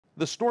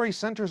The story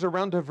centers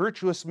around a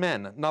virtuous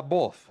man,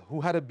 Naboth,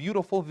 who had a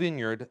beautiful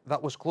vineyard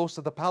that was close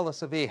to the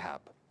palace of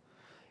Ahab.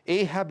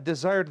 Ahab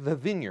desired the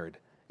vineyard,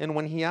 and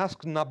when he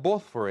asked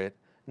Naboth for it,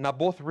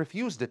 Naboth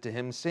refused it to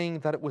him, saying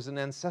that it was an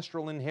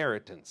ancestral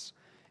inheritance,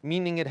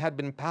 meaning it had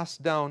been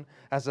passed down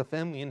as a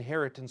family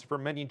inheritance for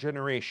many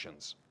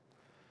generations.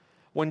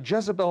 When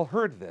Jezebel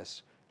heard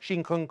this,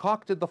 she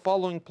concocted the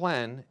following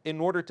plan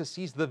in order to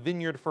seize the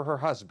vineyard for her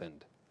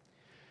husband.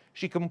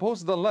 She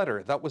composed a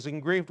letter that was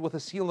engraved with a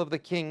seal of the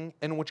king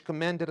and which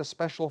commanded a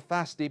special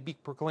fast day be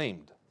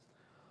proclaimed.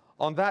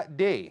 On that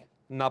day,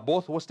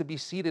 Naboth was to be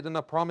seated in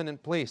a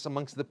prominent place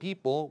amongst the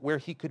people where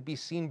he could be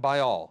seen by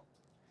all.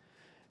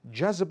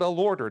 Jezebel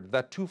ordered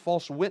that 2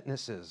 false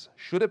witnesses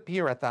should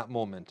appear at that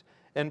moment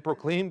and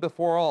proclaim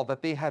before all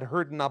that they had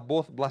heard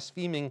Naboth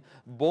blaspheming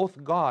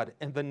both God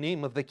and the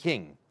name of the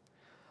king.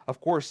 Of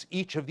course,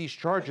 each of these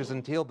charges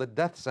entailed the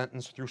death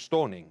sentence through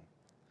stoning.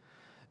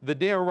 The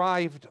day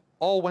arrived,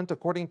 all went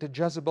according to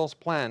Jezebel's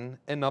plan,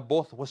 and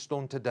Naboth was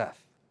stoned to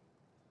death.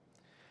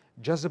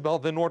 Jezebel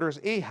then orders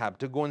Ahab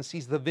to go and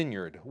seize the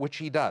vineyard, which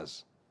he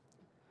does.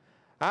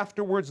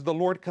 Afterwards, the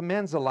Lord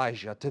commands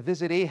Elijah to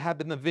visit Ahab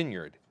in the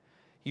vineyard.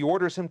 He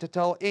orders him to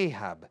tell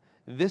Ahab,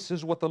 "This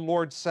is what the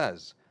Lord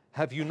says.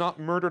 Have you not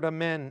murdered a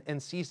man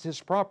and seized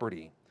his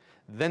property?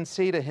 Then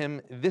say to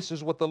him, this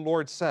is what the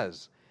Lord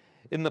says.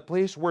 In the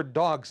place where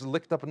dogs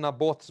licked up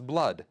Naboth's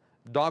blood,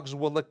 dogs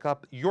will lick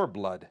up your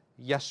blood,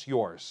 yes,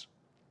 yours."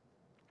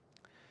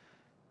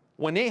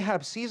 When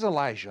Ahab sees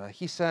Elijah,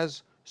 he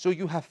says, "So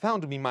you have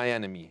found me, my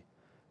enemy."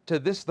 To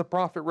this the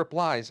prophet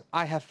replies,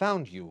 "I have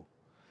found you,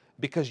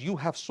 because you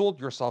have sold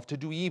yourself to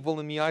do evil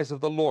in the eyes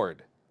of the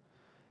Lord."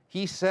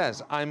 He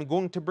says, "I am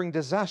going to bring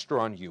disaster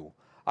on you.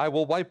 I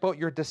will wipe out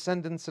your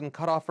descendants and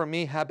cut off from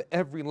Ahab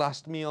every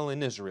last male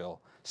in Israel,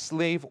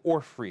 slave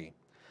or free.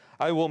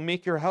 I will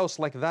make your house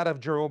like that of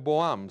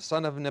Jeroboam,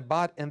 son of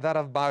Nebat, and that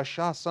of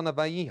Baasha, son of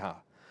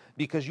Ahijah,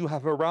 because you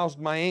have aroused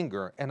my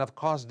anger and have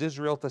caused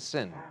Israel to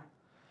sin."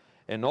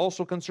 And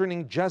also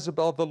concerning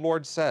Jezebel, the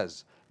Lord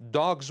says,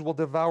 "Dogs will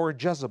devour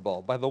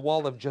Jezebel by the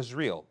wall of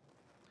Jezreel.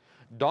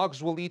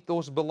 Dogs will eat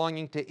those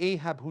belonging to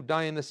Ahab who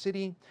die in the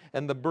city,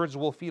 and the birds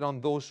will feed on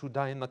those who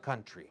die in the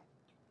country."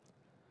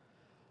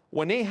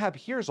 When Ahab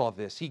hears all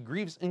this, he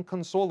grieves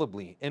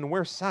inconsolably and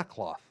wears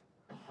sackcloth.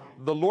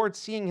 The Lord,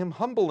 seeing him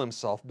humble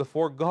himself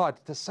before God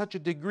to such a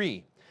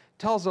degree,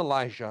 tells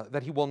Elijah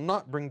that he will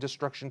not bring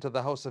destruction to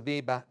the house of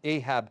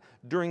Ahab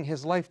during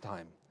his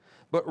lifetime,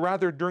 but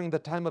rather during the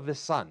time of his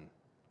son.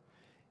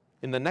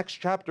 In the next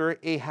chapter,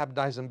 Ahab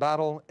dies in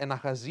battle, and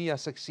Ahaziah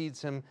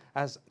succeeds him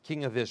as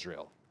king of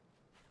Israel.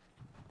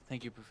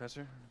 Thank you,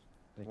 Professor.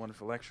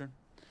 Wonderful lecture.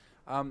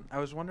 I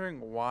was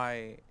wondering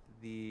why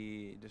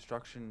the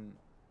destruction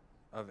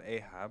of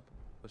Ahab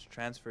was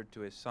transferred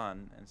to his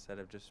son instead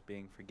of just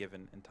being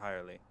forgiven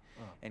entirely,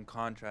 in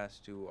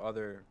contrast to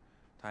other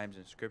times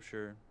in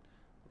Scripture,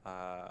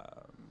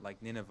 like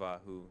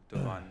Nineveh, who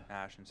took on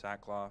ash and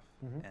sackcloth,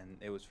 and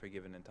it was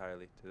forgiven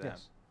entirely to them.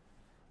 Yes.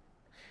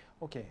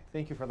 Okay,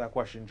 thank you for that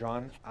question,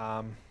 John.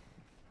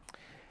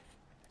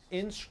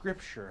 In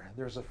Scripture,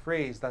 there's a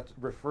phrase that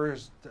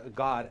refers to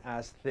God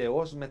as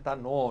Theos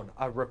metanon,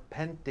 a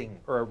repenting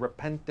or a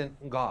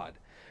repentant God.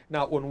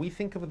 Now, when we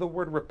think of the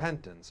word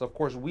repentance, of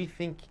course, we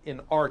think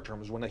in our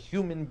terms. When a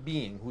human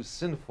being who's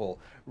sinful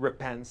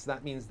repents,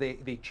 that means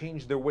they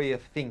change their way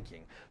of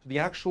thinking. The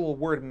actual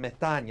word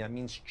metania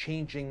means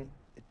changing,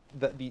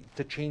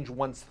 to change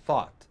one's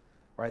thought,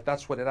 right?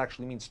 That's what it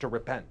actually means to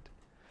repent.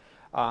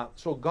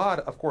 So God,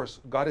 of course,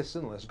 God is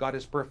sinless, God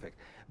is perfect.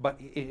 But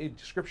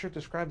Scripture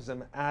describes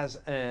him as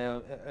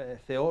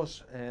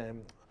Theos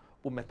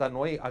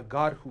umetanoi, a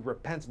God who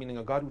repents, meaning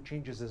a God who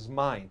changes his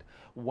mind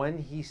when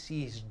he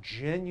sees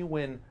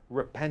genuine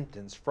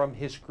repentance from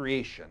his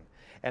creation.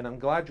 And I'm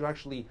glad you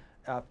actually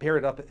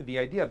paired up the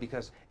idea,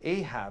 because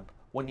Ahab,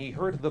 when he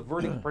heard the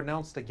verdict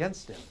pronounced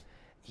against him,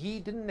 he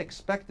didn't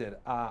expect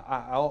it.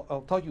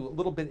 I'll tell you a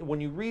little bit.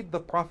 When you read the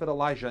prophet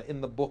Elijah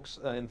in the books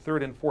in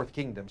 3rd and 4th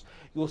Kingdoms,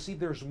 you'll see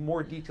there's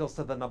more details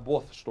to the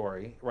Naboth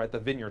story, right, the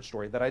vineyard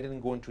story, that I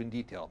didn't go into in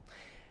detail.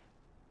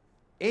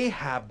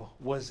 Ahab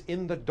was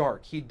in the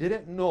dark. He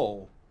didn't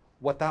know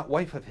what that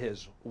wife of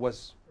his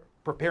was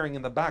preparing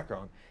in the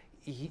background.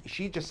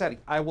 She just said,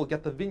 "I will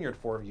get the vineyard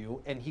for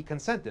you," and he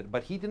consented.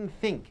 But he didn't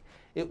think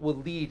it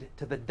would lead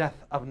to the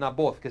death of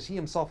Naboth, because he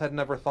himself had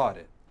never thought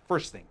it.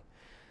 First thing.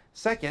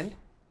 Second,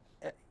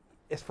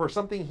 it's for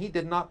something he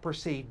did not per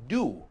se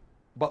do,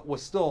 but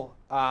was still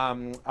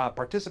a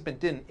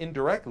participant in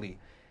indirectly.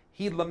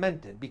 He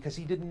lamented because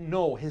he didn't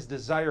know his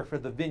desire for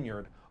the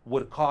vineyard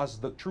would cause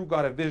the true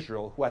God of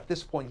Israel, who at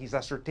this point he's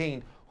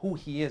ascertained who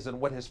he is and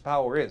what his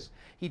power is.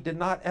 He did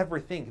not ever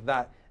think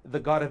that the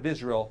God of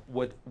Israel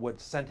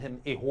would send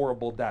him a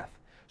horrible death.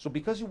 So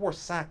because he wore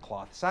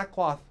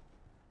sackcloth,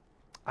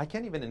 I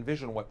can't even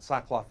envision what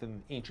sackcloth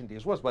in ancient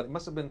days was, but it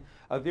must have been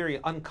a very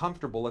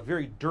uncomfortable, a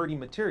very dirty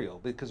material,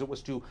 because it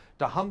was to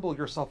humble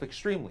yourself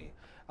extremely.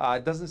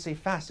 It doesn't say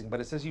fasting, but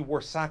it says he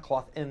wore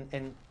sackcloth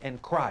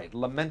and cried,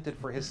 lamented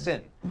for his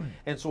sin.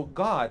 And so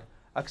God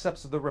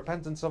accepts the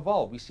repentance of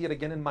all. We see it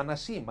again in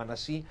Manasseh.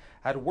 Manasseh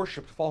had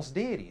worshipped false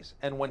deities,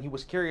 and when he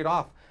was carried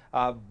off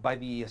by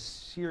the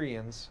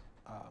Assyrians,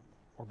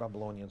 or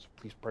Babylonians,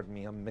 please pardon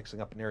me, I'm mixing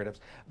up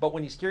narratives, but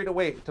when he's carried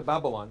away to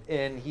Babylon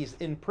and he's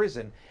in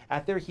prison,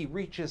 at there he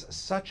reaches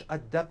such a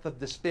depth of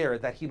despair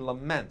that he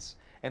laments,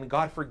 and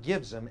God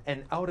forgives him,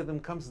 and out of him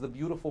comes the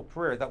beautiful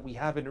prayer that we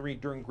have and read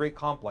during Great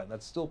Compline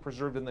that's still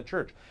preserved in the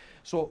church.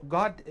 So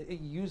God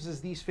uses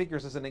these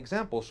figures as an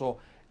example. So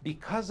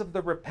because of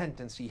the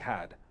repentance he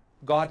had,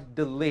 God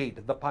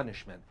delayed the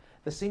punishment.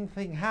 The same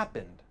thing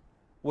happened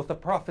with the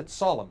prophet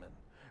Solomon.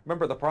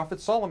 Remember, the prophet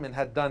Solomon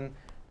had done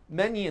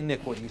many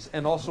iniquities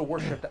and also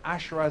worshipped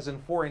Asherahs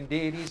and foreign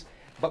deities,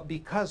 but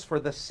because for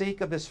the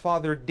sake of his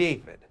father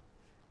David,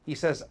 he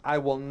says, I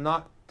will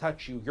not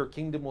touch you. Your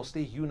kingdom will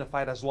stay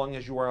unified as long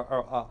as you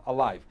are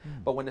alive.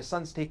 But when his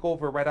sons take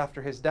over right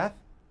after his death,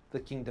 the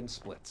kingdom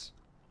splits.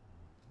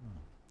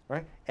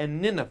 Right?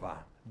 And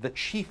Nineveh, the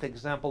chief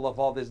example of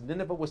all this,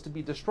 Nineveh was to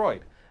be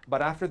destroyed.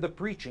 But after the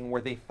preaching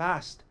where they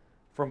fast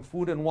from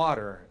food and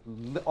water,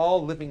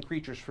 all living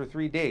creatures for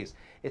 3 days,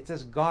 it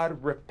says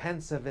God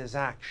repents of his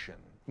action,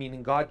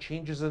 meaning God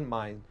changes his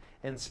mind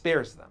and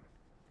spares them.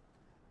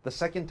 The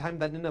second time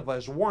that Nineveh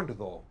is warned,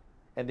 though,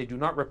 and they do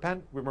not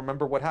repent, we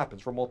remember what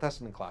happens from Old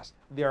Testament class.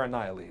 They are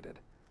annihilated.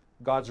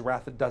 God's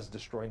wrath does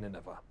destroy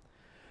Nineveh.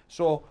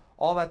 So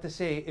all that to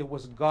say, it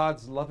was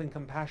God's loving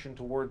compassion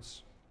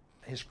towards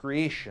his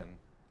creation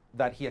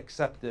that he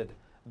accepted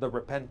the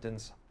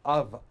repentance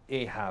of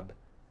Ahab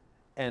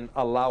and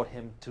allowed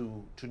him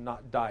to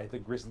not die the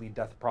grisly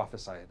death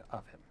prophesied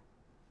of him.